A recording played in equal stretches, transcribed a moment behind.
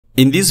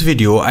In this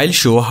video, I'll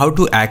show how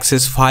to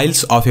access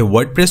files of a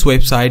WordPress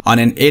website on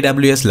an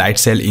AWS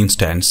Lightsail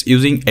instance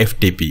using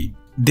FTP.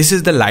 This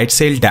is the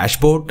Lightsail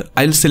dashboard.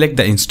 I'll select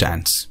the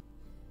instance.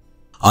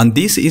 On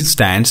this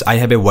instance, I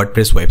have a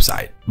WordPress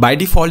website. By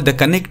default, the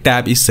Connect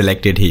tab is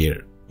selected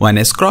here. When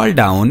I scroll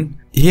down,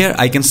 here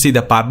I can see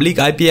the public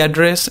IP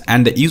address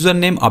and the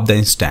username of the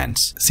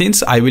instance.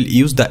 Since I will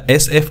use the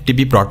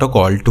SFTP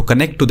protocol to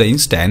connect to the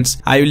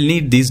instance, I will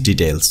need these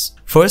details.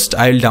 First,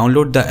 I will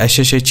download the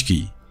SSH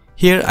key.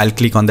 Here I'll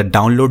click on the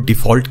download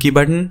default key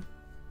button.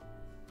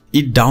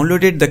 It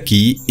downloaded the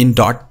key in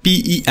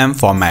 .pem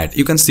format.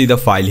 You can see the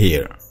file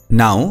here.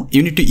 Now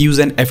you need to use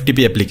an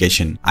FTP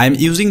application. I am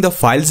using the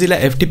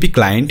FileZilla FTP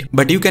client,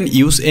 but you can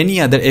use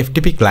any other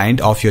FTP client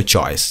of your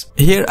choice.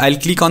 Here I'll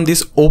click on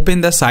this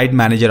Open the Site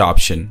Manager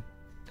option.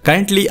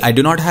 Currently I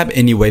do not have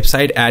any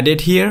website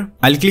added here.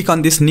 I'll click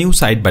on this New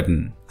Site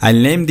button. I'll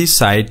name this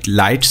site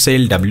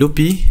Lightsail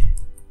WP.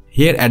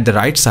 Here at the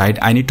right side,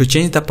 I need to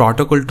change the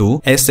protocol to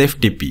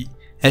SFTP,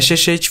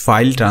 SSH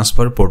File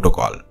Transfer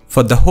Protocol.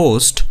 For the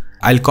host,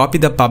 I'll copy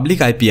the public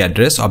IP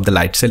address of the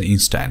Lightsail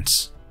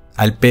instance.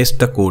 I'll paste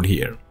the code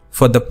here.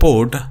 For the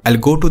port, I'll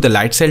go to the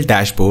Lightsail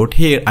dashboard.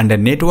 Here under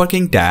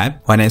Networking tab,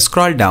 when I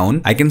scroll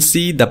down, I can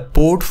see the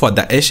port for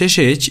the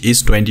SSH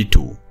is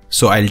 22.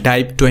 So I'll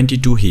type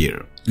 22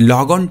 here.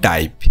 Logon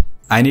type,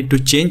 I need to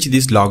change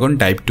this logon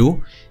type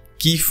to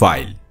key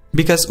file,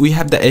 because we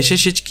have the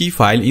SSH key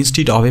file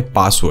instead of a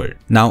password.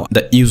 Now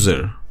the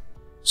user.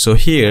 So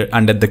here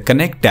under the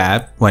Connect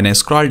tab, when I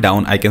scroll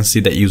down, I can see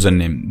the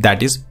username,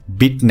 that is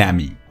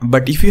Bitnami.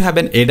 But if you have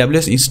an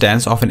AWS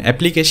instance of an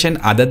application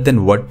other than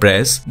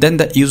WordPress, then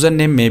the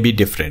username may be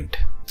different.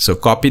 So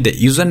copy the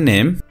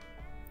username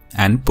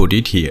and put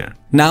it here.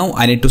 Now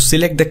I need to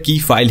select the key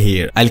file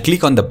here. I'll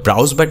click on the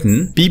Browse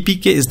button.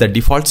 PPK is the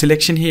default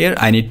selection here.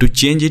 I need to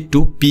change it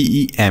to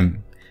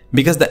PEM,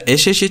 because the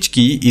SSH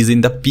key is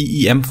in the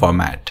PEM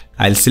format.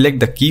 I'll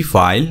select the key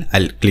file.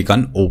 I'll click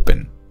on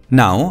Open.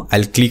 Now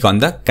I'll click on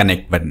the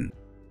Connect button.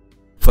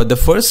 For the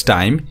first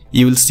time,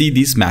 you will see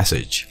this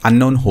message,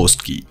 unknown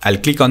host key. I'll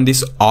click on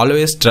this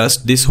Always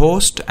trust this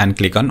host and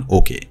click on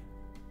OK.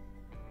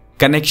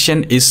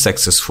 Connection is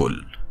successful.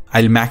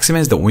 I'll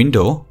maximize the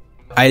window.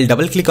 I'll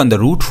double click on the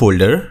root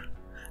folder.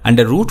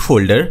 Under root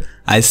folder,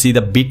 I see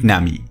the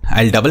Bitnami.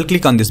 I'll double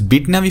click on this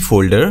Bitnami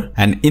folder,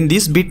 and in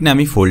this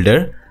Bitnami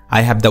folder,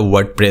 I have the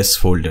WordPress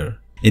folder.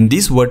 In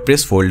this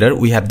WordPress folder,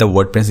 we have the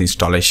WordPress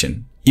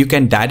installation. You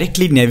can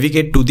directly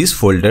navigate to this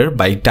folder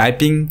by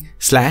typing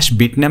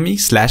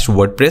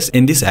 /bitnami/WordPress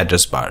in this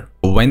address bar.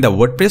 When the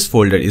WordPress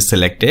folder is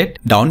selected,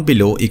 down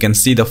below you can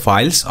see the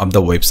files of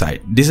the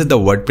website. This is the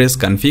WordPress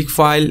config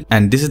file,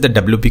 and this is the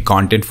WP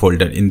content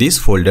folder. In this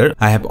folder,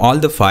 I have all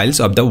the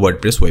files of the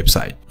WordPress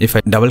website. If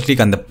I double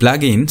click on the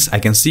plugins, I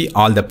can see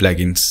all the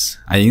plugins.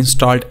 I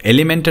installed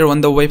Elementor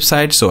on the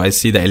website, so I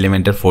see the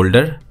Elementor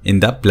folder in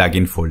the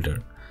plugin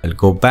folder. I'll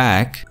go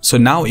back. So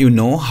now you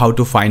know how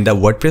to find the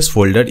WordPress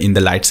folder in the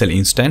Lightsail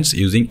instance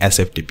using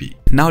SFTP.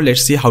 Now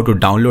let's see how to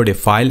download a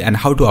file and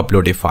how to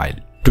upload a file.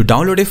 To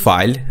download a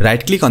file,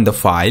 right click on the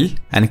file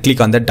and click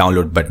on the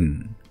download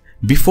button.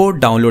 Before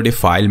download a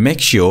file,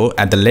 make sure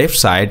at the left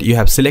side you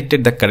have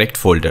selected the correct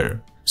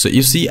folder. So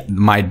you see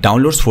my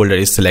downloads folder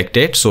is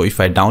selected. So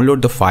if I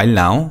download the file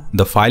now,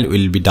 the file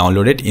will be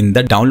downloaded in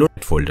the download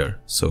folder.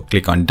 So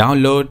click on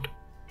download.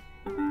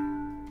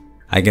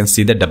 I can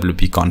see the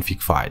WP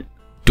config file.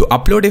 To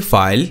upload a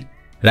file,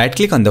 right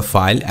click on the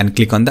file and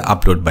click on the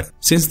upload button.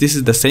 Since this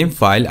is the same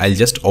file, I'll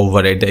just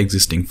overwrite the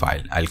existing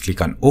file. I'll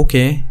click on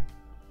OK.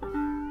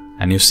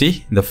 And you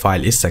see the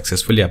file is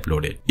successfully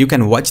uploaded. You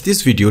can watch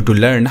this video to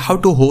learn how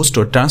to host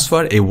or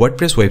transfer a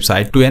WordPress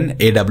website to an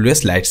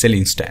AWS Lightsail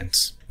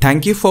instance.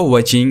 Thank you for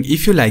watching.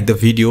 If you like the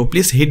video,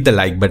 please hit the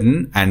like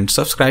button and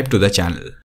subscribe to the channel.